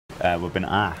we've been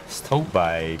asked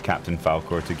by Captain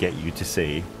Falcore to get you to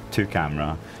say, to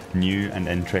camera, new and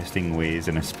interesting ways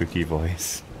in a spooky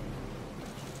voice.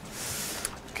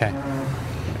 Okay.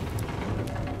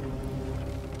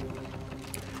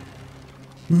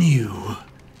 New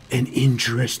and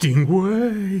interesting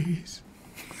ways.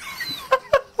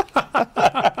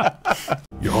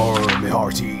 Your me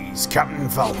hearties, Captain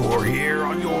Falcore here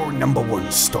on your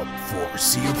 #1 stop for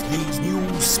Sea of Thieves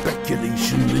news,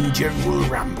 speculation and general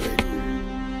rambling.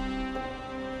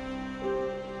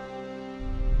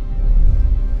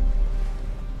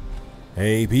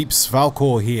 Hey peeps,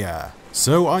 Falcore here.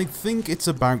 So I think it's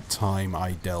about time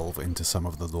I delve into some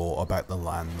of the lore about the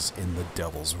lands in the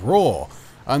Devil's Roar.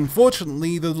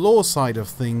 Unfortunately, the lore side of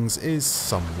things is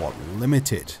somewhat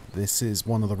limited. This is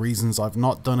one of the reasons I've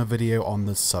not done a video on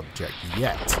the subject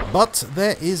yet. But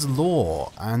there is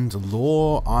lore, and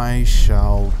lore I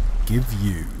shall give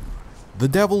you. The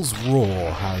Devil's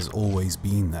Roar has always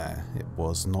been there. It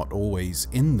was not always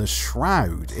in the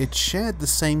Shroud. It shared the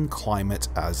same climate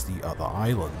as the other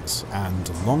islands,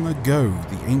 and long ago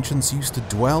the ancients used to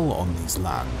dwell on these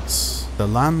lands. The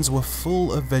lands were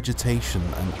full of vegetation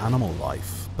and animal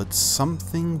life, but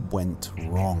something went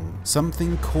wrong.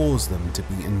 Something caused them to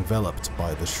be enveloped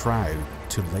by the Shroud,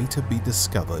 to later be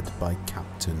discovered by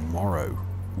Captain Morrow.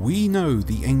 We know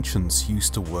the ancients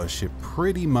used to worship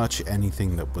pretty much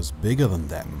anything that was bigger than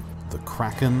them. The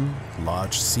kraken,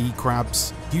 large sea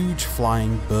crabs, huge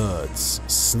flying birds,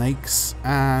 snakes,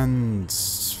 and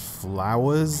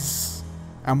flowers.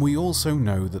 And we also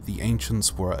know that the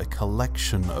ancients were a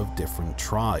collection of different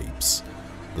tribes.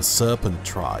 The Serpent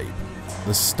Tribe,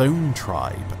 the Stone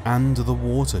Tribe, and the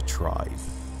Water Tribe.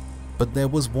 But there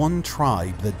was one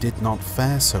tribe that did not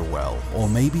fare so well, or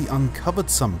maybe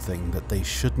uncovered something that they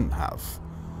shouldn't have.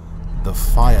 The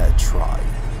Fire Tribe.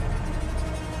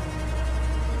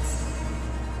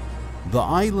 The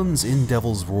islands in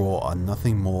Devil's Roar are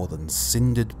nothing more than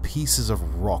cindered pieces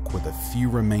of rock with a few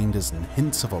remainders and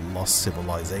hints of a lost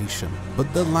civilization.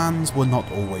 But the lands were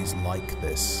not always like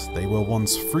this. They were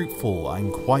once fruitful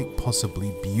and quite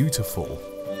possibly beautiful.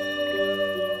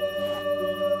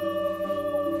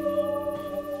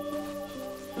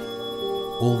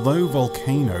 Although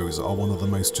volcanoes are one of the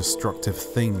most destructive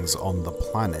things on the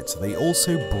planet, they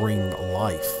also bring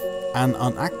life. An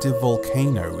inactive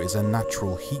volcano is a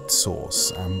natural heat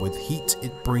source, and with heat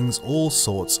it brings all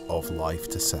sorts of life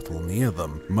to settle near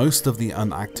them. Most of the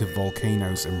inactive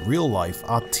volcanoes in real life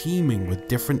are teeming with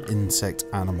different insect,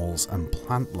 animals, and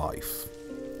plant life.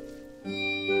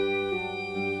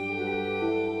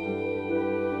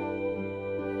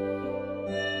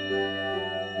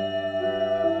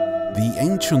 The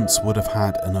ancients would have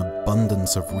had an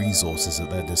abundance of resources at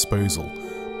their disposal,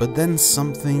 but then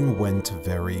something went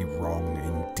very wrong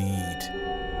indeed.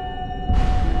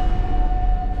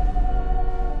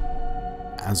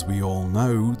 As we all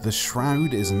know, the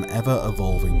Shroud is an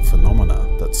ever-evolving phenomena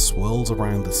that swirls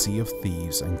around the Sea of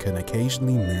Thieves and can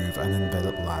occasionally move and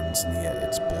envelop lands near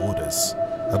its borders.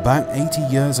 About 80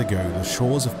 years ago, the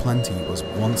Shores of Plenty was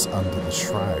once under the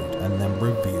Shroud and then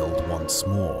revealed once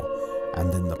more,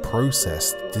 and in the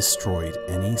process destroyed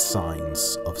any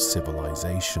signs of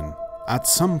civilization. At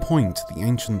some point, the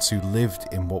ancients who lived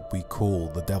in what we call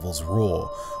the Devil's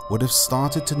Roar would have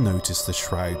started to notice the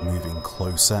Shroud moving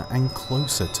closer and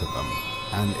closer to them,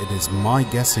 and it is my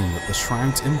guessing that the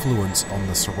Shroud's influence on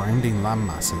the surrounding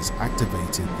landmasses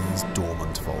activated these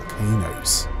dormant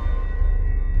volcanoes.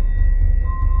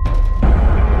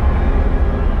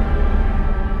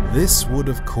 This would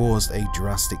have caused a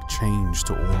drastic change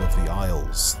to all of the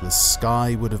isles. The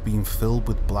sky would have been filled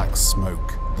with black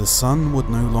smoke. The sun would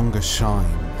no longer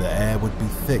shine, the air would be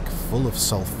thick, full of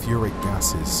sulfuric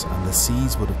gases, and the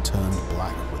seas would have turned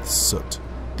black with soot.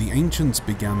 The ancients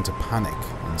began to panic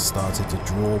and started to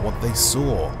draw what they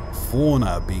saw.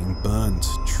 Fauna being burnt,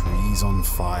 trees on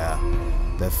fire,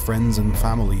 their friends and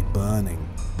family burning.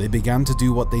 They began to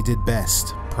do what they did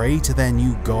best, pray to their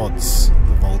new gods,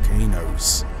 the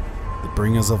volcanoes, the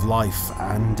bringers of life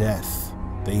and death.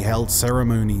 They held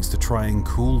ceremonies to try and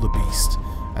cool the beast,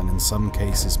 and in some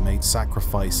cases made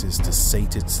sacrifices to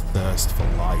sate its thirst for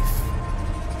life.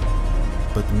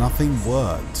 But nothing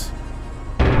worked.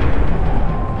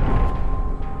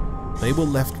 They were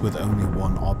left with only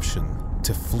one option: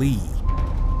 to flee.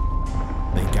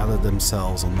 They gathered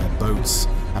themselves on their boats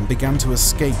and began to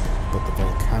escape, but the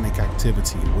volcanic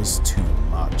activity was too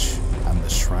much, and the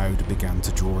Shroud began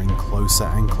to draw in closer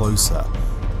and closer,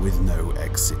 with no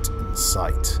exit in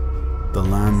sight. The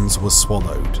lands were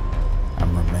swallowed,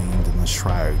 and remained in the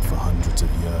Shroud for hundreds of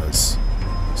years,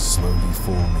 slowly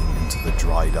forming into the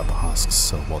dried up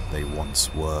husks of what they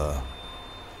once were.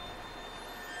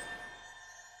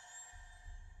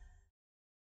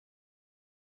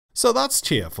 So that's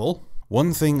cheerful.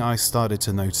 One thing I started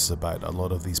to notice about a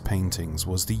lot of these paintings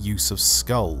was the use of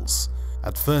skulls.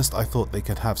 At first I thought they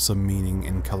could have some meaning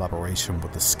in collaboration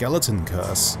with the skeleton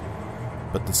curse,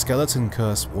 but the skeleton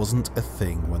curse wasn't a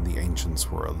thing when the ancients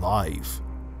were alive.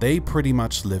 They pretty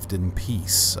much lived in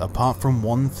peace, apart from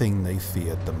one thing they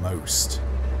feared the most: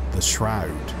 the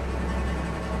Shroud.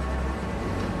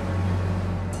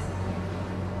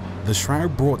 The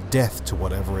Shroud brought death to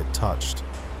whatever it touched.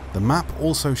 The map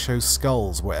also shows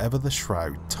skulls wherever the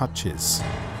Shroud touches.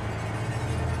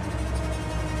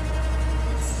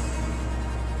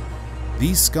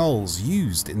 These skulls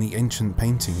used in the ancient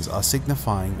paintings are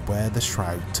signifying where the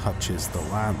Shroud touches the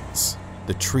lands.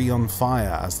 The tree on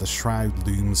fire as the Shroud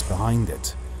looms behind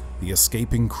it. The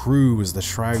escaping crew as the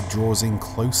Shroud draws in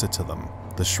closer to them.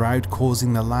 The Shroud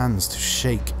causing the lands to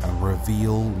shake and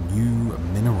reveal new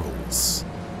minerals.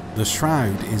 The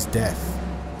Shroud is death,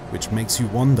 which makes you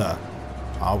wonder,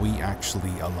 are we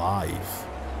actually alive?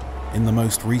 In the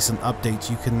most recent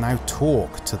update you can now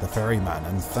talk to the ferryman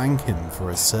and thank him for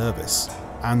his service,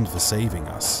 and for saving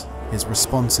us. His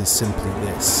response is simply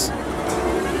this: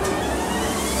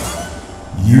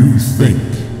 You think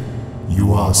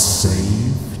you are saved?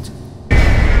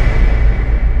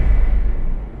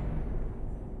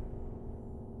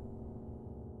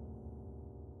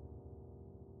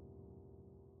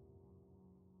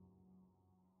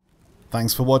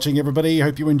 Thanks for watching, everybody.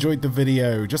 Hope you enjoyed the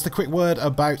video. Just a quick word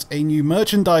about a new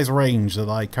merchandise range that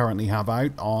I currently have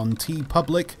out on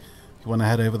TeePublic. If you want to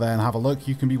head over there and have a look,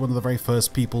 you can be one of the very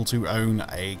first people to own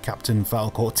a Captain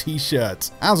Falcore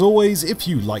t-shirt. As always, if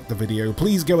you liked the video,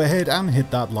 please go ahead and hit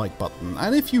that like button.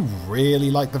 And if you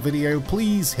really like the video,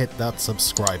 please hit that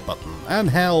subscribe button. And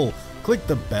hell, click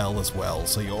the bell as well,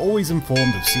 so you're always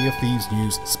informed of Sea of Thieves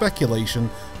news, speculation,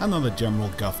 and other general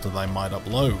guff that I might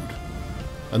upload.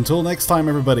 Until next time,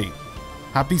 everybody,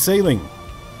 happy sailing.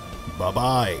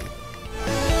 Bye-bye.